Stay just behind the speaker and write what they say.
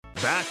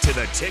Back to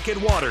the Ticket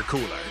Water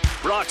Cooler,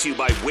 brought to you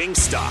by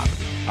Wingstop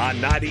on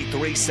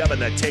 93.7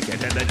 The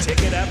Ticket and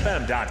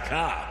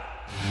theticketfm.com.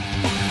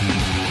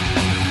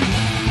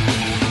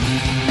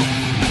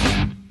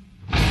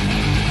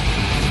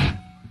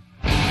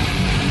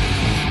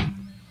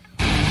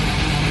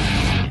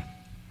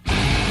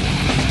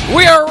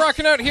 We are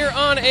rocking out here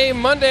on a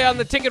Monday on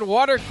the Ticket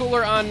Water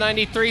Cooler on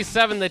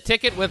 93.7 The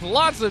Ticket with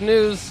lots of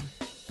news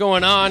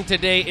going on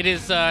today. It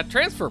is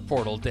transfer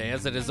portal day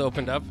as it has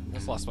opened up. I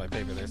just lost my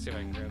paper there. See if I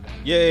can grab that.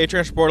 Yay,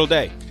 transfer portal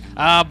day.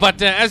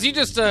 But as you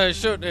just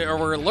showed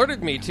or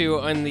alerted me to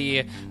on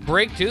the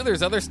break too,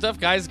 there's other stuff.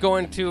 Guys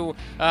going to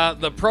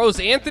the pros.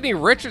 Anthony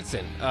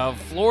Richardson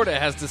of Florida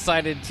has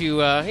decided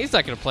to. He's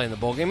not going to play in the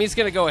bowl game. He's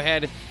going to go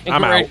ahead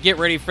and get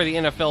ready for the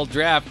NFL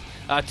draft.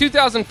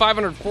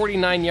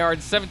 2,549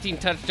 yards, 17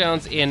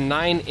 touchdowns, and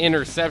 9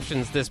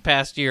 interceptions this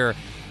past year.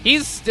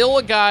 He's still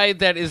a guy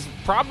that is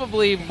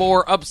probably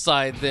more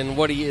upside than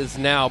what he is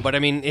now. But, I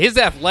mean, his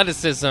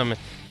athleticism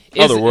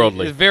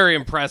is very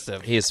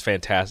impressive. He is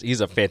fantastic.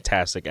 He's a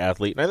fantastic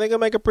athlete. And I think he'll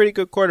make a pretty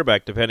good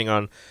quarterback depending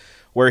on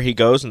where he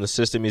goes and the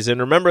system he's in.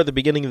 Remember at the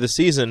beginning of the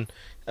season,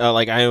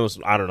 through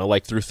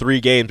 3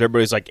 games,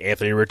 everybody's like,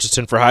 Anthony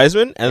Richardson for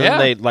Heisman? And then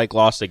they,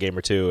 lost a game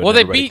or two. And well,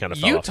 they beat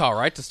Utah,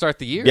 right, to start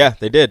the year? Yeah,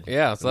 they did.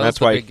 Yeah, so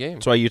that's a big game.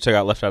 That's why Utah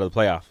got left out of the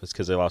playoff, is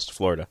because they lost to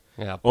Florida.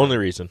 Yeah, only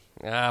reason.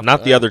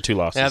 Not the other 2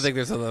 losses. Yeah, I think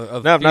there's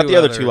not the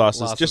other 2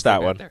 losses, just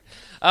that one.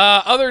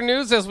 Other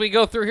news as we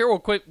go through here, we'll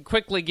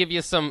quickly give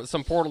you some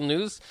portal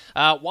news.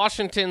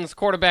 Washington's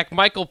quarterback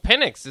Michael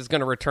Penix is going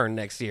to return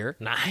next year.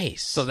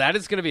 Nice. So that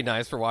is going to be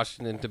nice for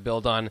Washington to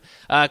build on.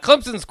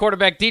 Clemson's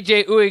quarterback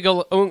DJ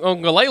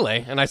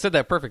Uiagalelei, and I said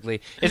that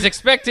perfectly, is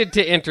expected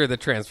to enter the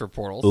transfer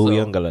portal.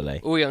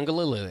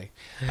 Uiagalelei.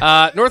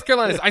 North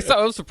Carolina. I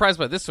was surprised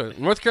by this one.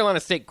 North Carolina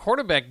State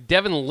quarterback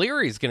Devin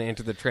Leary is going to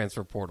enter the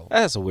transfer portal.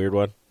 That's a weird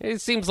one.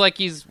 It seems like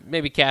he's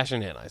maybe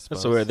cashing in, I suppose.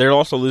 That's so weird. They're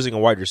also losing a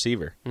wide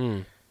receiver.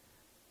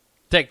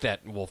 Take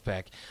that,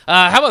 Wolfpack.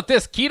 How about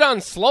this? Keaton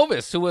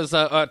Slovis, who was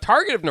a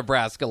target of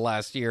Nebraska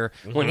last year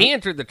when he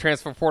entered the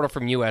transfer portal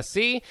from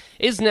USC,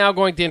 is now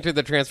going to enter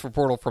the transfer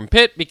portal from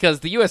Pitt because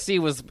the USC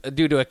was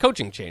due to a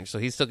coaching change, so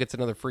he still gets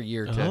another free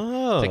year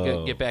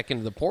to get back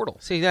into the portal.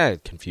 See,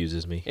 that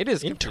confuses me. It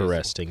is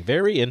interesting.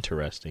 Very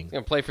interesting. He's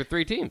going to play for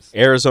 3 teams.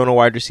 Arizona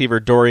wide receiver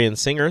Dorian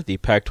Singer, the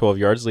Pac-12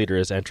 yards leader,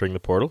 is entering the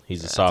portal.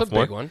 He's a sophomore. That's a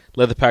big one.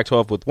 Led the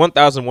Pac-12 with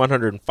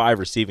 1,105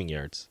 receiving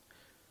yards.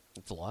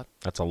 That's a lot.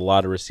 That's a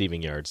lot of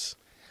receiving yards.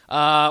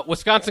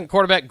 Wisconsin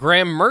quarterback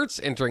Graham Mertz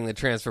entering the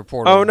transfer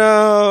portal. Oh,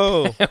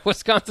 no.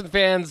 Wisconsin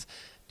fans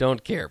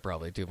don't care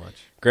probably too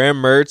much. Graham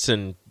Mertz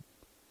and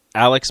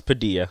Alex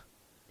Padilla.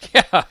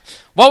 Yeah.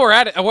 While we're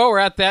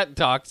at that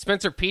talk,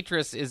 Spencer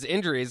Petras'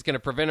 injury is going to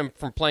prevent him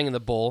from playing in the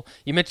bowl.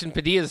 You mentioned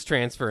Padilla's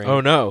transferring. Oh,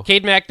 no.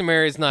 Cade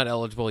McNamara is not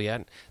eligible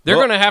yet. They're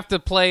going to have to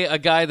play a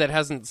guy that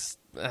hasn't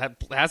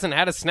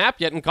had a snap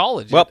yet in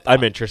college. Well,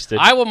 I'm interested.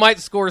 Iowa might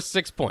score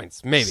 6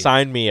 points, maybe.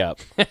 Sign me up.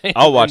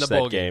 I'll watch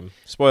that game.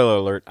 Spoiler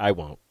alert, I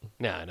won't.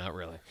 Nah, not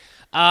really.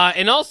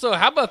 And also,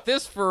 how about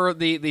this for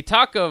the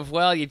talk of,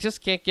 well, you just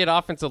can't get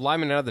offensive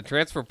linemen out of the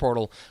transfer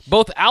portal.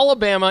 Both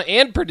Alabama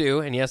and Purdue,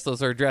 and yes,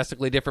 those are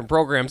drastically different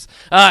programs,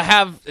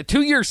 have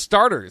 2-year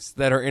starters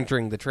that are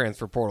entering the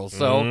transfer portal.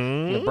 So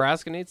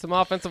Nebraska needs some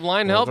offensive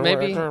line help.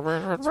 Maybe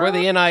that's where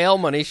the NIL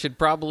money should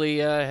probably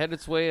head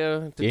its way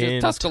to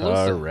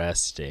Tuscaloosa.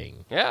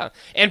 Interesting. Yeah.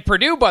 And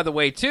Purdue, by the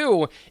way,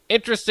 too,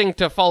 interesting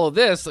to follow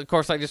this. Of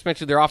course, I just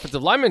mentioned their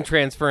offensive lineman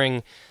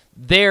transferring.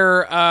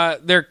 Their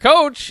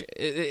coach,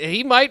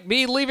 he might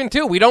be leaving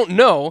too. We don't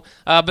know.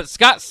 But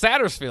Scott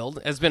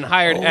Satterfield has been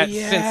hired at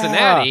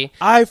Cincinnati.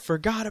 I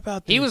forgot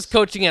about this. He was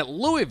coaching at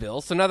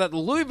Louisville. So now that the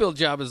Louisville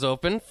job is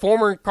open,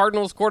 former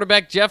Cardinals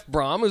quarterback Jeff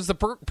Brom, who's the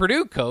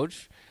Purdue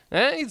coach,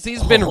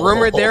 he's been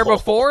rumored there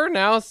before.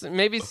 Now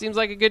maybe it seems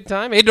like a good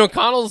time. Aiden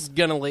O'Connell's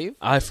going to leave.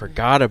 I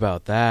forgot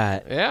about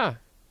that. Yeah.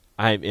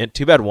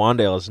 Too bad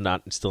Wandale is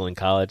not still in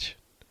college.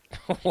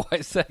 Why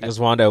is that? Because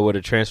Wandale would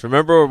have transferred.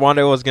 Remember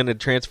Wandale was going to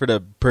transfer to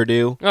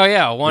Purdue? Oh,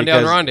 yeah, Wandale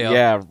and Rondale.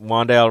 Yeah,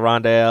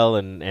 Rondale,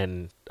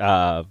 and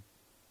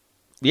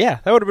yeah,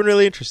 that would have been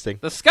really interesting.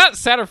 The Scott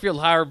Satterfield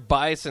hire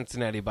by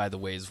Cincinnati, by the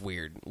way, is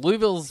weird.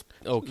 Louisville's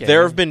okay.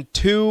 There have been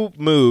 2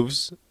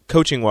 moves,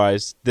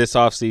 coaching-wise, this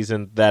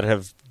offseason that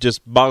have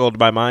just boggled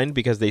my mind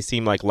because they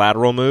seem like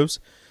lateral moves.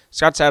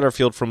 Scott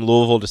Satterfield from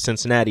Louisville to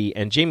Cincinnati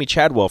and Jamie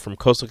Chadwell from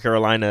Coastal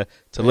Carolina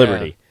to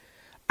Liberty.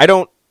 I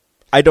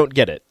don't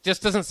get it.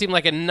 Just doesn't seem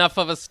like enough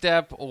of a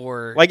step,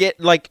 or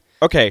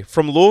okay,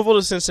 from Louisville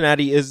to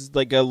Cincinnati is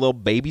like a little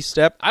baby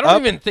step. I don't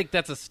even think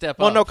that's a step up.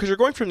 Well, no, because you're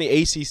going from the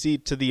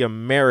ACC to the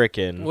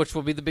American, which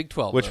will be the Big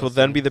 12, which will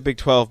then be the Big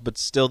 12, but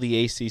still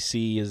the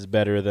ACC is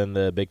better than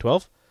the Big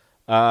 12.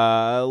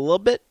 A little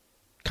bit,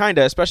 kind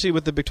of, especially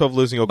with the Big 12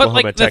 losing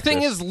Oklahoma and Texas. The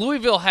thing is,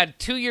 Louisville had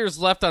 2 years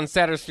left on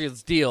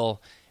Satterfield's deal.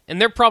 And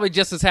they're probably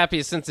just as happy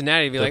as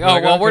Cincinnati to be like,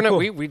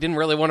 we didn't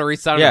really want to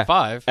re-sign him at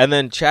 5. And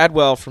then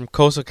Chadwell from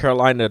Coastal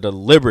Carolina to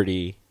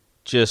Liberty,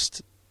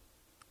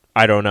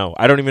 I don't know.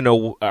 I don't even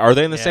know. Are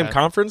they in the same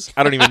conference?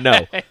 I don't even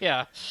know.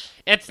 Yeah.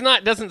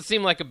 doesn't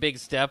seem like a big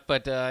step,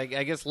 but I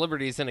guess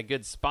Liberty's in a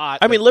good spot.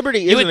 I mean,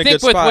 Liberty is in a good spot. You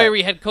would think with where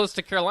he had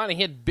Coastal Carolina,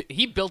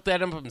 he built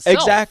that up himself.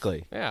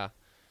 Exactly. Yeah.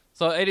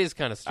 So it is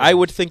kind of strange. I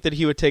would think that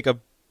he would take a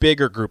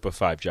bigger group of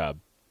 5 job.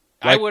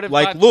 I would have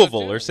like thought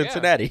Louisville so too. or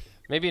Cincinnati. Yeah.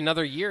 Maybe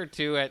another year or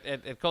two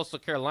at Coastal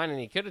Carolina,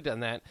 and he could have done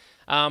that.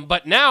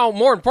 But now,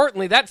 more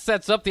importantly, that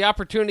sets up the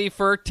opportunity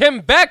for Tim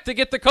Beck to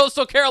get the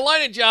Coastal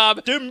Carolina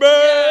job. Tim Beck!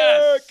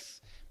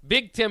 Yes!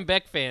 Big Tim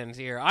Beck fans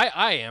here.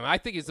 I am. I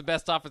think he's the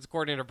best offensive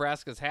coordinator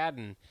Nebraska's had,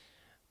 and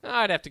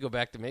I'd have to go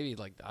back to maybe,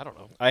 I don't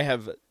know. I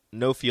have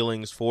no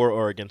feelings for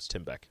or against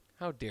Tim Beck.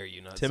 How dare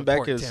you not Tim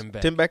support Beck is Tim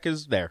Beck? Tim Beck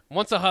is there.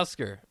 Once a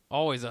Husker,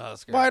 always a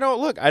Husker.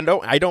 Well,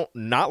 I don't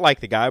not like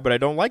the guy, but I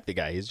don't like the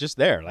guy. He's just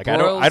there. Like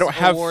Broyles I don't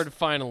have Award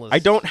finalist. I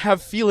don't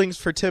have feelings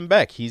for Tim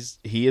Beck. He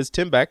is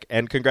Tim Beck,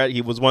 and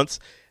he was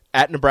once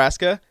at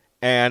Nebraska,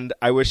 and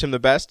I wish him the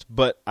best,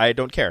 but I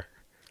don't care.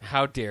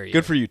 How dare you?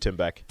 Good for you, Tim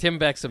Beck. Tim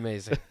Beck's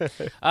amazing.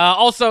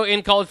 Also,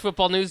 in college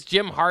football news,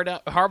 Jim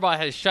Harbaugh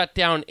has shut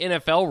down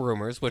NFL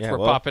rumors, which were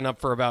popping up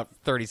for about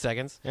 30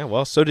 seconds. Yeah,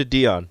 well, so did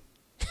Dion.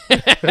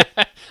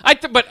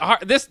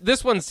 But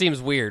this one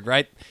seems weird,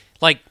 right?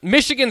 Like,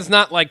 Michigan's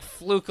not,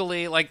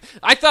 flukily.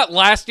 I thought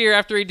last year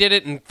after he did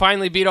it and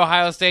finally beat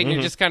Ohio State, and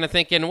you're just kind of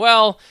thinking,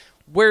 well,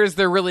 where is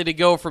there really to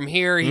go from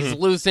here? He's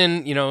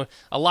losing,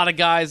 a lot of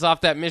guys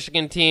off that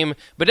Michigan team.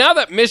 But now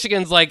that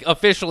Michigan's,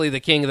 officially the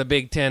king of the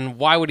Big Ten,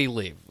 why would he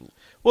leave?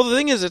 Well, the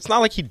thing is, it's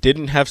not like he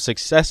didn't have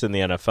success in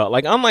the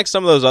NFL. Unlike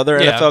some of those other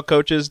NFL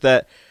coaches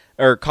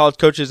or college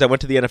coaches that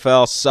went to the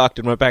NFL, sucked,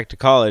 and went back to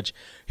college,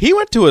 he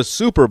went to a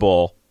Super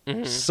Bowl.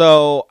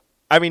 So,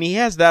 I mean, he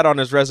has that on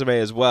his resume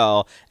as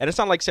well. And it's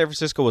not like San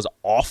Francisco was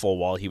awful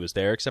while he was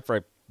there, except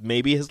for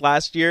maybe his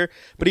last year.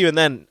 But even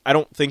then, I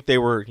don't think they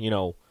were,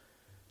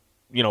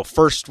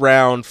 first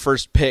round,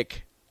 first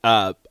pick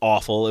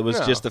awful. It was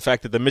just the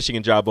fact that the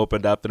Michigan job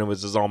opened up and it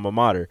was his alma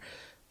mater.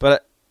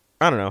 But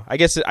I don't know. I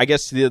guess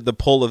the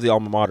pull of the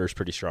alma mater is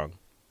pretty strong.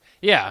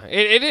 Yeah,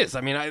 it is.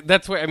 I mean,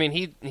 that's where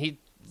he's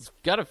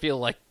got to feel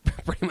like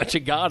pretty much a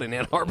god in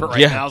Ann Arbor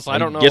right now. So I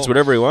don't know. Gets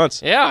whatever he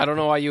wants. Yeah, I don't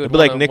know why you would. It'd be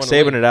like Nick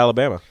Saban at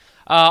Alabama.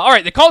 All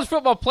right, the college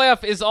football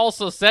playoff is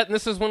also set, and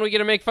this is when we get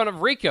to make fun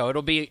of Rico.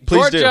 It'll be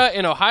Georgia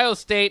and Ohio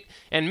State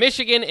and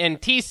Michigan and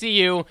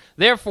TCU.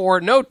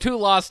 Therefore, no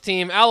 2-loss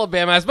team,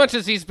 Alabama, as much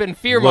as he's been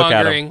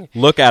fear-mongering.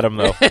 Look at him,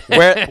 though.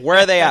 Where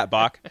are they at,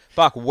 Bach?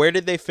 Bach, where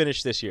did they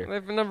finish this year?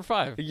 They've been number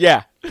 5.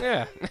 Yeah.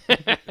 Yeah.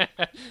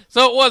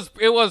 So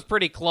it was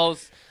pretty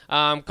close.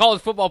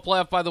 College football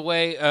playoff, by the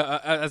way,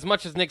 as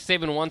much as Nick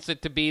Saban wants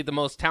it to be the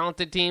most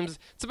talented teams,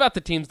 it's about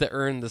the teams that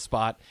earn the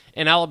spot.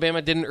 And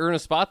Alabama didn't earn a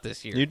spot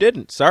this year. You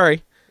didn't.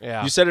 Sorry.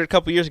 Yeah. You said it a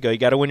couple years ago. You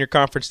got to win your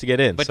conference to get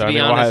in. But so, to be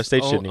honest, Ohio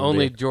State shouldn't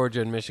only even be.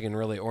 Georgia and Michigan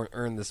really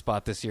earned the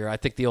spot this year. I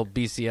think the old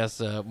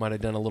BCS might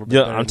have done a little bit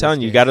better. I'm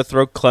telling you, you got to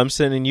throw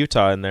Clemson and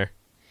Utah in there.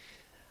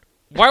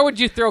 Why would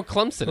you throw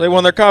Clemson? They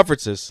won their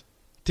conferences.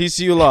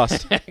 TCU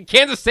lost.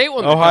 Kansas State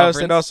won the Ohio conference.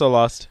 State also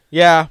lost.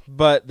 Yeah,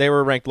 but they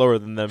were ranked lower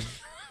than them.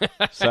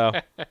 So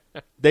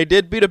they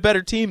did beat a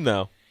better team,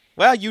 though.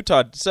 Well,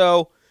 Utah.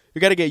 So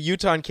you got to get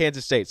Utah and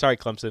Kansas State. Sorry,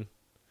 Clemson.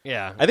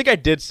 Yeah. I think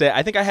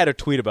I had a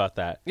tweet about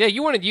that. Yeah,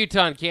 you wanted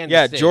Utah and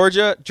Kansas State.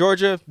 Yeah,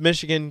 Georgia,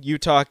 Michigan,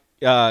 Utah,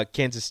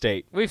 Kansas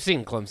State. We've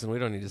seen Clemson. We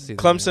don't need to see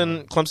them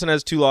anymore. Clemson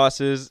has 2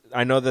 losses.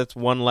 I know that's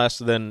one less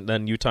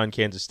than Utah and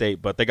Kansas State,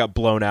 but they got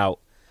blown out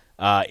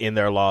in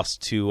their loss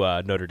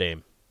to Notre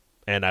Dame.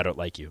 And I don't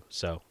like you,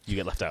 so you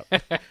get left out.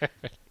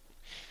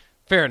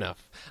 Fair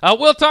enough.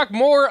 We'll talk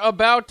more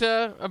about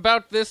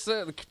this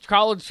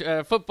college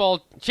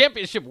football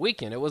championship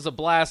weekend. It was a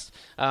blast.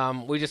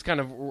 We just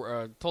kind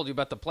of told you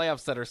about the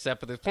playoffs that are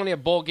set, but there's plenty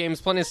of bowl games,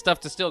 plenty of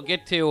stuff to still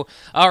get to.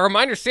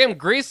 Reminder, Sam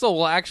Griesel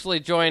will actually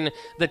join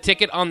the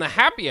ticket on the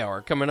happy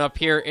hour coming up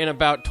here in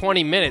about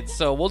 20 minutes.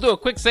 So we'll do a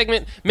quick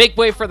segment, make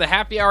way for the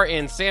happy hour,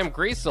 and Sam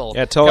Griesel.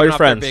 Yeah, tell all your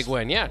friends. Big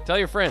win. Yeah, tell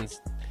your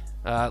friends.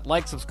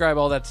 Like, subscribe,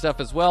 all that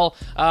stuff as well.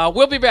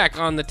 We'll be back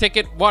on the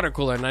Ticket Water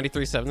Cooler,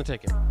 93.7 The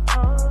Ticket.